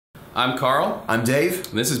I'm Carl. I'm Dave.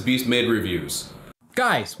 And this is Beast Made Reviews.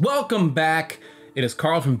 Guys, welcome back. It is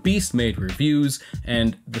Carl from Beast Made Reviews,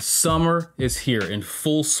 and the summer is here in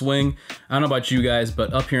full swing. I don't know about you guys,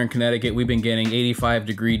 but up here in Connecticut, we've been getting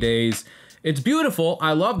 85-degree days. It's beautiful.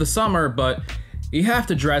 I love the summer, but you have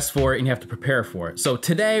to dress for it and you have to prepare for it. So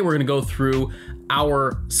today we're gonna go through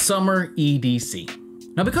our summer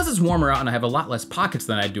EDC. Now, because it's warmer out and I have a lot less pockets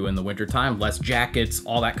than I do in the wintertime, less jackets,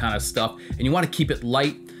 all that kind of stuff, and you want to keep it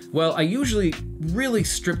light, well, I usually really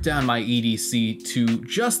strip down my EDC to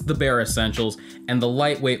just the bare essentials and the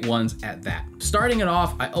lightweight ones at that. Starting it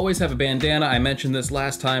off, I always have a bandana. I mentioned this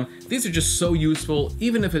last time. These are just so useful,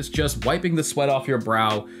 even if it's just wiping the sweat off your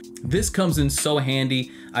brow. This comes in so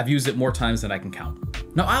handy. I've used it more times than I can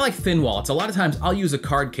count. Now, I like thin wallets. A lot of times I'll use a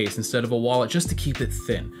card case instead of a wallet just to keep it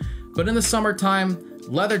thin. But in the summertime,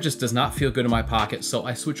 leather just does not feel good in my pocket, so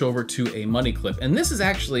I switch over to a money clip. And this was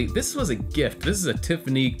a gift. This is a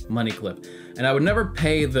Tiffany money clip. And I would never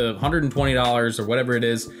pay the $120 or whatever it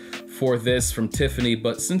is for this from Tiffany,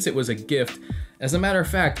 but since it was a gift, as a matter of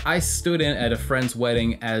fact, I stood in at a friend's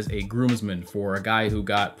wedding as a groomsman for a guy who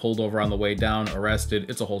got pulled over on the way down, arrested.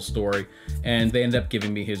 It's a whole story. And they ended up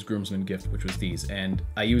giving me his groomsman gift, which was these. And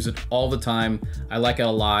I use it all the time. I like it a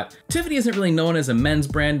lot. Tiffany isn't really known as a men's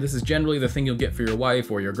brand. This is generally the thing you'll get for your wife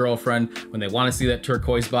or your girlfriend when they want to see that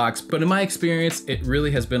turquoise box. But in my experience, it really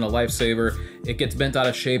has been a lifesaver. It gets bent out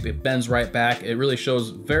of shape. It bends right back. It really shows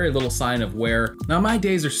very little sign of wear. Now, my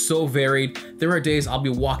days are so varied. There are days I'll be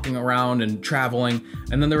walking around and traveling,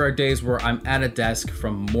 and then there are days where I'm at a desk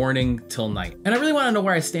from morning till night. And I really want to know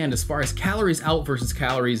where I stand as far as calories out versus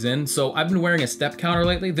calories in. So I've been wearing a step counter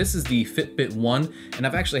lately. This is the Fitbit One, and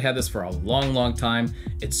I've actually had this for a long time.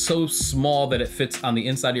 It's so small that it fits on the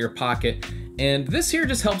inside of your pocket. And this here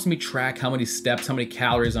just helps me track how many steps, how many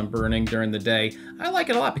calories I'm burning during the day. I like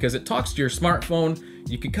it a lot because it talks to your smartphone.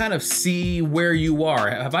 You can kind of see where you are.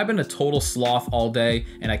 Have I been a total sloth all day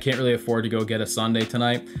and I can't really afford to go get a sundae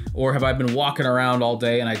tonight? Or have I been walking around all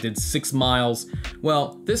day and I did 6 miles?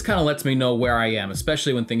 Well, this kind of lets me know where I am,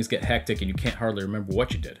 especially when things get hectic and you can't hardly remember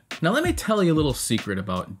what you did. Now let me tell you a little secret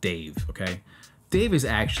about Dave, okay? Dave is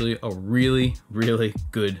actually a really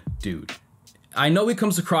good dude. I know he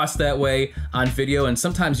comes across that way on video, and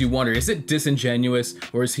sometimes you wonder, is it disingenuous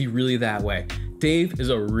or is he really that way? Dave is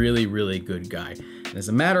a really good guy. And as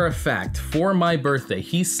a matter of fact, for my birthday,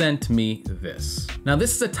 he sent me this. Now,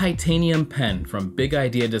 this is a titanium pen from Big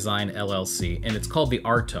Idea Design LLC, and it's called the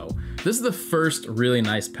Arto. This is the first really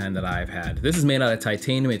nice pen that I've had. This is made out of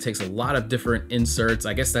titanium. It takes a lot of different inserts.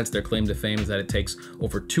 I guess that's their claim to fame, is that it takes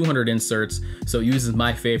over 200 inserts. So it uses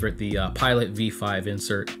my favorite, the Pilot V5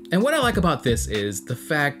 insert. And what I like about this is the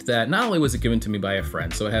fact that not only was it given to me by a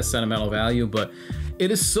friend, so it has sentimental value, but it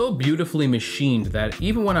is so beautifully machined that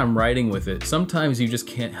even when I'm writing with it, sometimes you just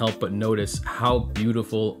can't help but notice how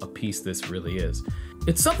beautiful a piece this really is.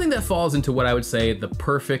 It's something that falls into what I would say the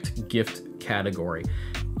perfect gift category.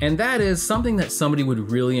 And that is something that somebody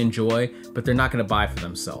would really enjoy, but they're not gonna buy for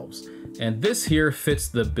themselves. And this here fits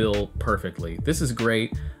the bill perfectly. This is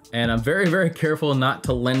great. And I'm very careful not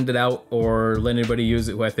to lend it out or let anybody use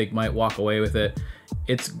it who I think might walk away with it.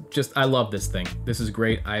 It's just, I love this thing. This is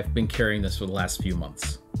great. I've been carrying this for the last few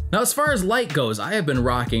months. Now, as far as light goes, I have been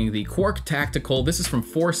rocking the Quark Tactical. This is from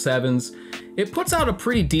 4.7s. It puts out a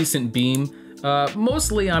pretty decent beam.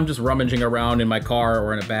 Mostly I'm just rummaging around in my car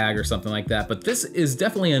or in a bag or something like that, but this is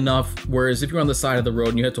definitely enough, whereas if you're on the side of the road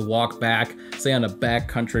and you have to walk back, say on a back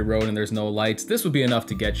country road and there's no lights, this would be enough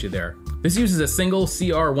to get you there. This uses a single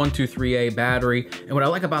CR123A battery, and what I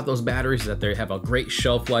like about those batteries is that they have a great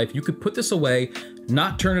shelf life. You could put this away,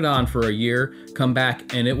 not turn it on for a year, come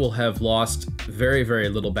back, and it will have lost very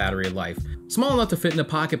little battery life. Small enough to fit in the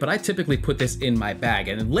pocket, but I typically put this in my bag.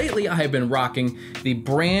 And lately I have been rocking the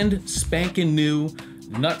brand spanking new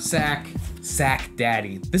Nutsack Sack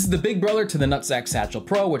Daddy. This is the big brother to the Nutsack Satchel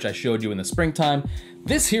Pro, which I showed you in the springtime.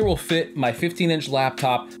 This here will fit my 15-inch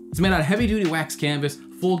laptop. It's made out of heavy-duty wax canvas,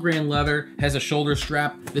 full grain leather, has a shoulder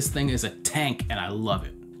strap. This thing is a tank and I love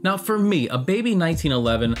it. Now for me, a baby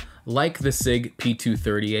 1911, like the SIG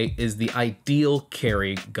P238, is the ideal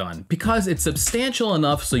carry gun because it's substantial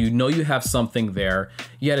enough so you know you have something there,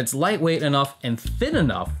 yet it's lightweight enough and thin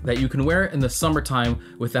enough that you can wear it in the summertime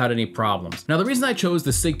without any problems. Now the reason I chose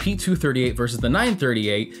the SIG P238 versus the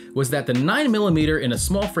 938 was that the 9mm in a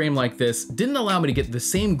small frame like this didn't allow me to get the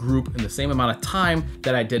same group in the same amount of time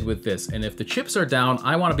that I did with this. And if the chips are down,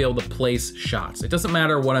 I want to be able to place shots. It doesn't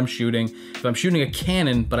matter what I'm shooting. If I'm shooting a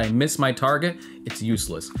cannon but I miss my target, it's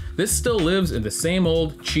useless. This still lives in the same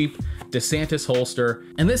old cheap DeSantis holster,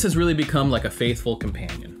 and this has really become like a faithful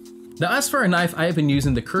companion. Now as for a knife, I have been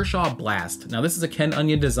using the Kershaw Blast. Now this is a Ken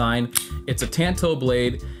Onion design. It's a tanto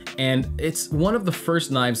blade, and it's one of the first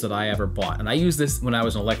knives that I ever bought. And I used this when I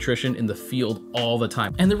was an electrician in the field all the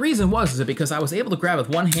time. And the reason was that because I was able to grab it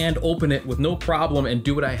with one hand, open it with no problem, and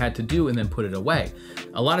do what I had to do and then put it away.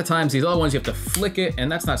 A lot of times these other ones you have to flick it,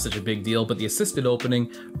 and that's not such a big deal, but the assisted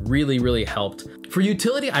opening really helped. For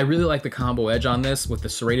utility, I really like the combo edge on this with the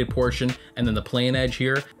serrated portion and then the plain edge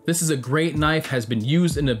here. This is a great knife, has been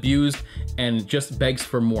used and abused, and just begs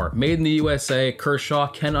for more. Made in the USA, Kershaw,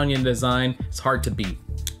 Ken Onion design, it's hard to beat.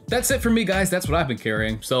 That's it for me, guys. That's what I've been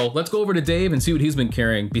carrying. So let's go over to Dave and see what he's been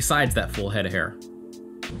carrying besides that full head of hair.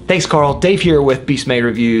 Thanks, Carl. Dave here with Beast Made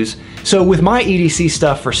Reviews. So with my EDC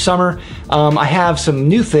stuff for summer, I have some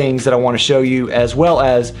new things that I want to show you, as well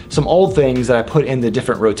as some old things that I put in the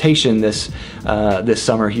different rotation this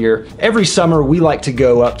summer here. Every summer we like to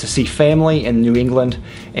go up to see family in New England,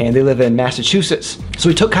 and they live in Massachusetts. So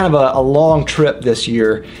we took kind of a long trip this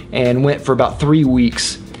year and went for about 3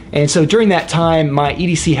 weeks. And so during that time, my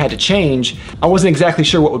EDC had to change. I wasn't exactly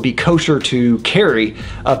sure what would be kosher to carry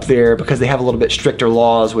up there because they have a little bit stricter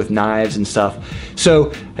laws with knives and stuff.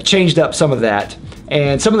 So I changed up some of that.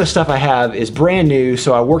 And some of the stuff I have is brand new,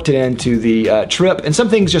 so I worked it into the trip, and some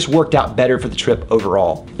things just worked out better for the trip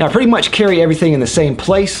overall. Now I pretty much carry everything in the same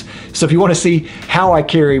place, so if you want to see how I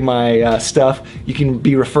carry my stuff, you can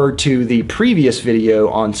be referred to the previous video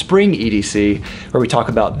on spring EDC, where we talk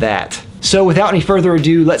about that. So without any further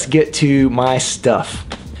ado, let's get to my stuff.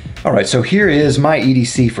 All right, so here is my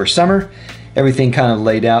EDC for summer. Everything kind of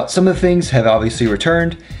laid out. Some of the things have obviously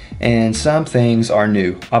returned, and some things are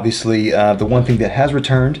new. Obviously, the one thing that has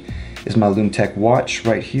returned is my Lumtech watch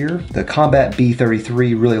right here. The Combat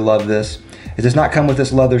B33, really love this. It does not come with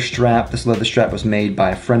this leather strap. This leather strap was made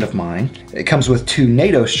by a friend of mine. It comes with 2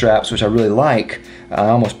 NATO straps, which I really like. I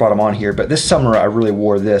almost brought them on here, but this summer I really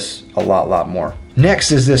wore this a lot more.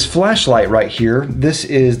 Next is this flashlight right here. This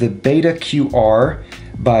is the Beta QR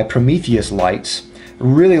by Prometheus Lights.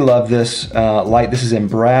 Really love this light. This is in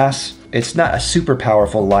brass. It's not a super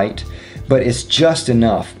powerful light, but it's just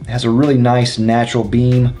enough. It has a really nice natural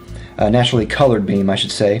beam, naturally colored beam, I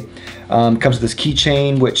should say. Comes with this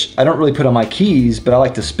keychain, which I don't really put on my keys, but I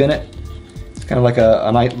like to spin it. It's kind of like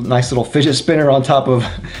a nice little fidget spinner on top of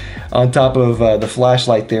the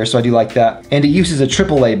flashlight there, so I do like that. And it uses a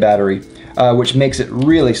AAA battery, which makes it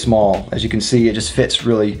really small. As you can see, it just fits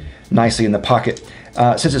really nicely in the pocket.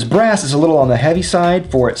 Since it's brass, it's a little on the heavy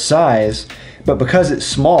side for its size, but because it's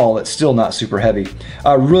small, it's still not super heavy.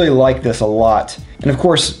 I really like this a lot. And of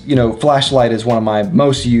course, you know, flashlight is one of my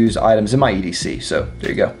most used items in my EDC, so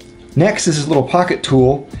there you go. Next is this little pocket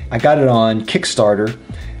tool. I got it on Kickstarter.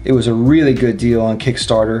 It was a really good deal on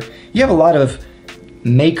Kickstarter. You have a lot of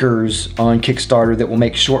makers on Kickstarter that will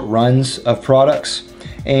make short runs of products,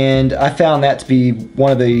 and I found that to be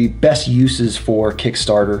one of the best uses for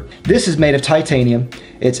Kickstarter. This is made of titanium.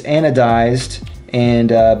 It's anodized and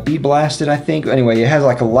bead blasted, I think. Anyway, it has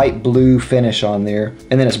like a light blue finish on there,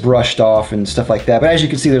 and then it's brushed off and stuff like that. But as you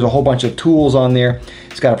can see, there's a whole bunch of tools on there.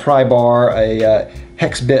 It's got a pry bar, a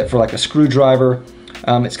hex bit for like a screwdriver.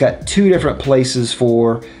 It's got 2 different places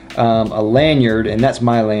for a lanyard, and that's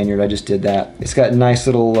my lanyard. I just did that. It's got nice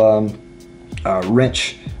little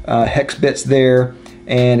wrench hex bits there,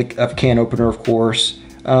 and a can opener, of course.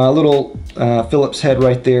 A little Phillips head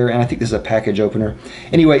right there, and I think this is a package opener.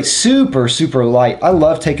 Anyway, super light. I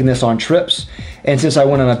love taking this on trips, and since I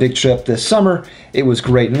went on a big trip this summer, it was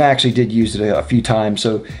great, and I actually did use it a few times,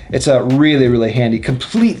 so it's really handy.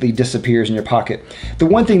 Completely disappears in your pocket. The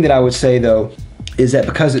one thing that I would say though is that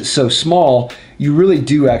because it's so small, you really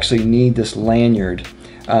do actually need this lanyard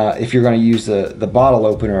if you're going to use the bottle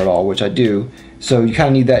opener at all, which I do. So you kind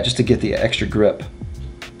of need that just to get the extra grip.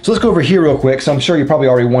 So let's go over here real quick. So I'm sure you're probably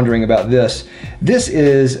already wondering about this. This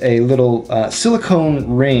is a little silicone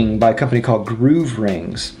ring by a company called Groove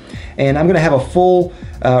Rings. And I'm gonna have a full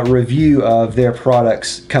review of their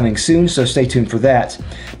products coming soon, so stay tuned for that.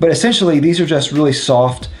 But essentially, these are just really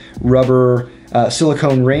soft rubber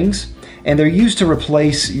silicone rings, and they're used to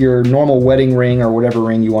replace your normal wedding ring or whatever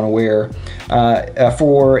ring you wanna wear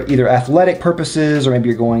for either athletic purposes or maybe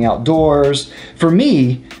you're going outdoors. For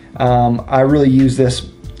me, I really use this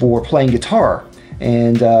for playing guitar,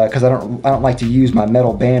 and because I don't like to use my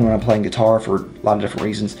metal band when I'm playing guitar for a lot of different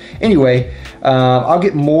reasons. Anyway, I'll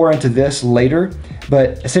get more into this later,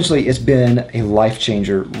 but essentially it's been a life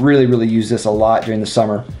changer. Really use this a lot during the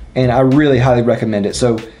summer, and I really highly recommend it.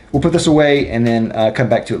 So we'll put this away and then come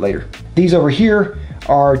back to it later. These over here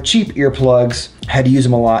are cheap earplugs. I had to use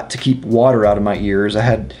them a lot to keep water out of my ears. I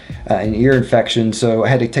had an ear infection, so I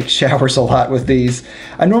had to take showers a lot with these.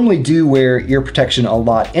 I normally do wear ear protection a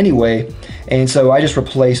lot anyway, and so I just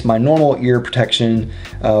replaced my normal ear protection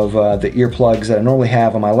of the earplugs that I normally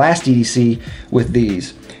have on my last EDC with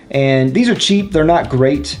these. And these are cheap, they're not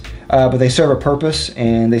great, but they serve a purpose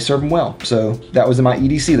and they serve them well. So that was in my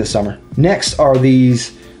EDC this summer. Next are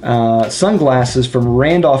these sunglasses from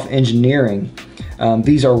Randolph Engineering.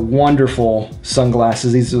 These are wonderful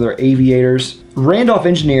sunglasses. These are their aviators. Randolph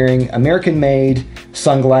Engineering, American made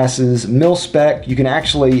sunglasses, mil spec. You can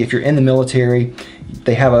actually, if you're in the military,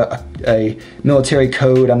 they have a military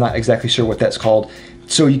code. I'm not exactly sure what that's called.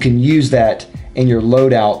 So you can use that in your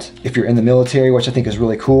loadout if you're in the military, which I think is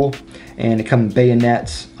really cool. And it comes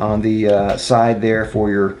bayonets on the side there for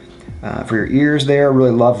your ears there.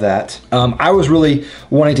 Really love that. I was really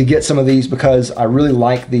wanting to get some of these because I really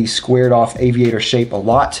like the squared off aviator shape a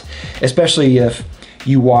lot, especially if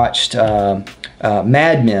you watched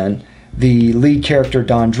Mad Men. The lead character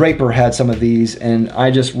Don Draper had some of these, and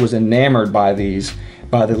I just was enamored by these,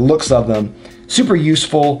 by the looks of them. Super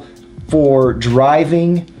useful for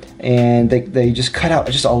driving, and they just cut out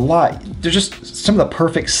just a lot. They're just some of the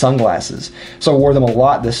perfect sunglasses. So I wore them a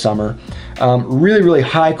lot this summer. Really, really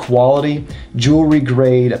high quality, jewelry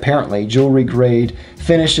grade, apparently, jewelry grade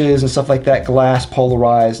finishes and stuff like that, glass,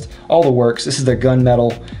 polarized, all the works. This is their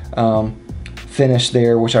gunmetal finish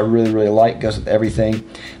there, which I really, really like, goes with everything.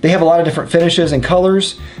 They have a lot of different finishes and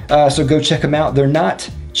colors, so go check them out. They're not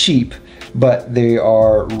cheap, but they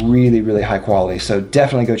are really, really high quality. So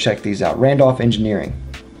definitely go check these out. Randolph Engineering.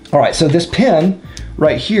 All right, so this pen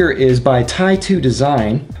right here is by Tie2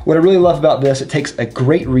 Design. What I really love about this, it takes a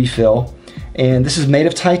great refill, and this is made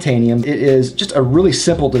of titanium. It is just a really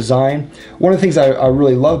simple design. One of the things I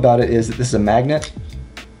really love about it is that this is a magnet.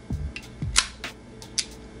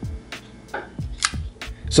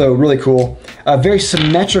 So really cool. A very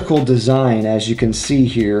symmetrical design, as you can see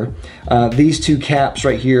here. These two caps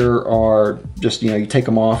right here are just, you take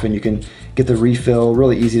them off and you can get the refill,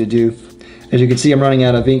 really easy to do. As you can see, I'm running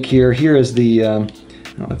out of ink here. Here is the, I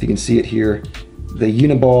don't know if you can see it here, the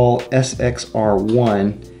Uniball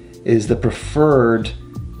SXR1 is the preferred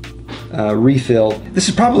refill. This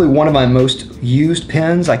is probably one of my most used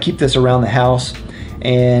pens. I keep this around the house,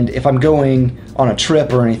 and if I'm going on a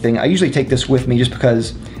trip or anything, I usually take this with me just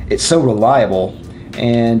because it's so reliable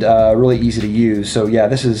and really easy to use. So yeah,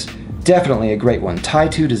 this is definitely a great one.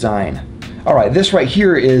 Tie2 Design. All right, this right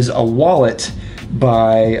here is a wallet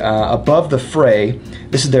by Above the Fray.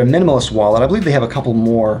 This is their minimalist wallet. I believe they have a couple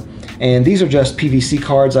more, and these are just PVC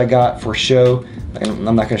cards I got for show. I'm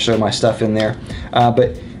not going to show my stuff in there,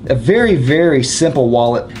 but a very, very simple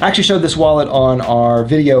wallet. I actually showed this wallet on our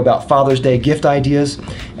video about Father's Day gift ideas,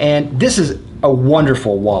 and this is a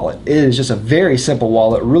wonderful wallet. It is just a very simple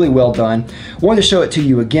wallet, really well done. Wanted to show it to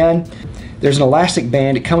you again. There's an elastic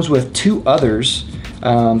band. It comes with two others,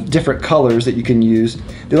 different colors that you can use.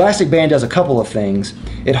 The elastic band does a couple of things.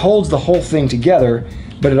 It holds the whole thing together,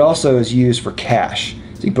 but it also is used for cash.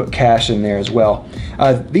 So you put cash in there as well.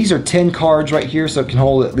 These are 10 cards right here, so it can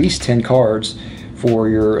hold at least 10 cards for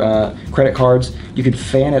your credit cards. You can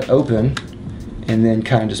fan it open and then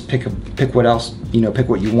kind of just pick what else, pick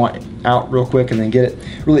what you want out real quick and then get it.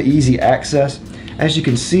 Really easy access. As you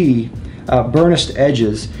can see, burnished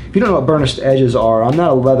edges. If you don't know what burnished edges are, I'm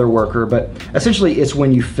not a leather worker, but essentially it's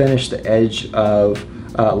when you finish the edge of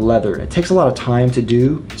leather. It takes a lot of time to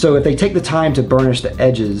do. So if they take the time to burnish the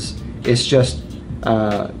edges, it's just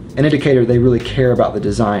an indicator they really care about the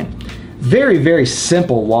design. Very, very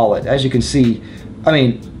simple wallet. As you can see, I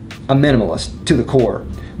mean, a minimalist to the core,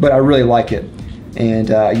 but I really like it.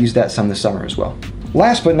 And I used that some this summer as well.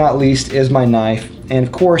 Last but not least is my knife. And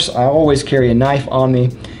of course, I always carry a knife on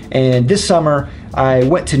me. And this summer, I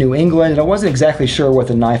went to New England, and I wasn't exactly sure what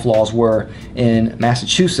the knife laws were in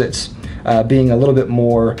Massachusetts, being a little bit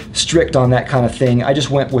more strict on that kind of thing. I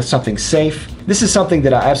just went with something safe. This is something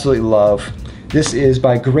that I absolutely love. This is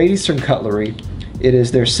by Great Eastern Cutlery. It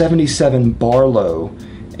is their 77 Barlow,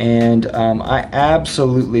 and I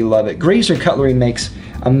absolutely love it. Great Eastern Cutlery makes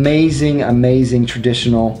amazing, amazing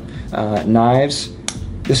traditional knives.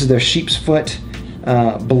 This is their sheep's foot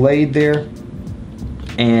blade there,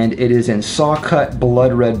 and it is in saw cut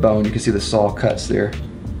blood red bone. You can see the saw cuts there.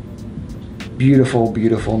 Beautiful,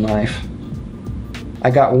 beautiful knife.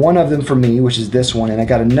 I got one of them for me, which is this one, and I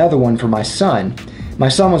got another one for my son. My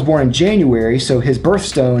son was born in January, so his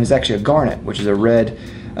birthstone is actually a garnet, which is a red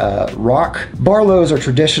rock. Barlows are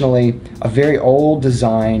traditionally a very old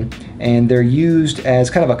design, and they're used as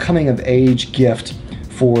kind of a coming of age gift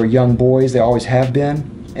for young boys. They always have been.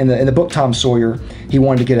 in the book Tom Sawyer, he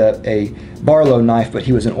wanted to get a Barlow knife, but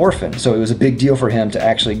he was an orphan, so it was a big deal for him to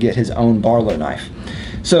actually get his own Barlow knife.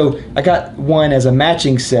 So I got one as a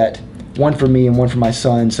matching set, one for me and one for my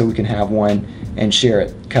son, so we can have one and share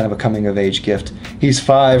it, kind of a coming of age gift. He's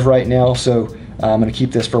 5 right now, so I'm gonna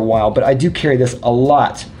keep this for a while, but I do carry this a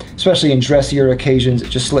lot, especially in dressier occasions. It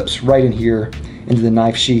just slips right in here into the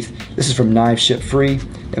knife sheath. This is from Knives Ship Free.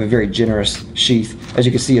 They have a very generous sheath. As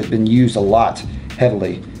you can see, it's been used a lot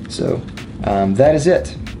heavily. So that is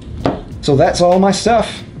it. So that's all my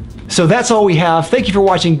stuff. So that's all we have. Thank you for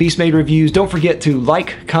watching Beast Made Reviews. Don't forget to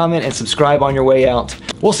like, comment, and subscribe on your way out.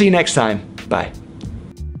 We'll see you next time. Bye.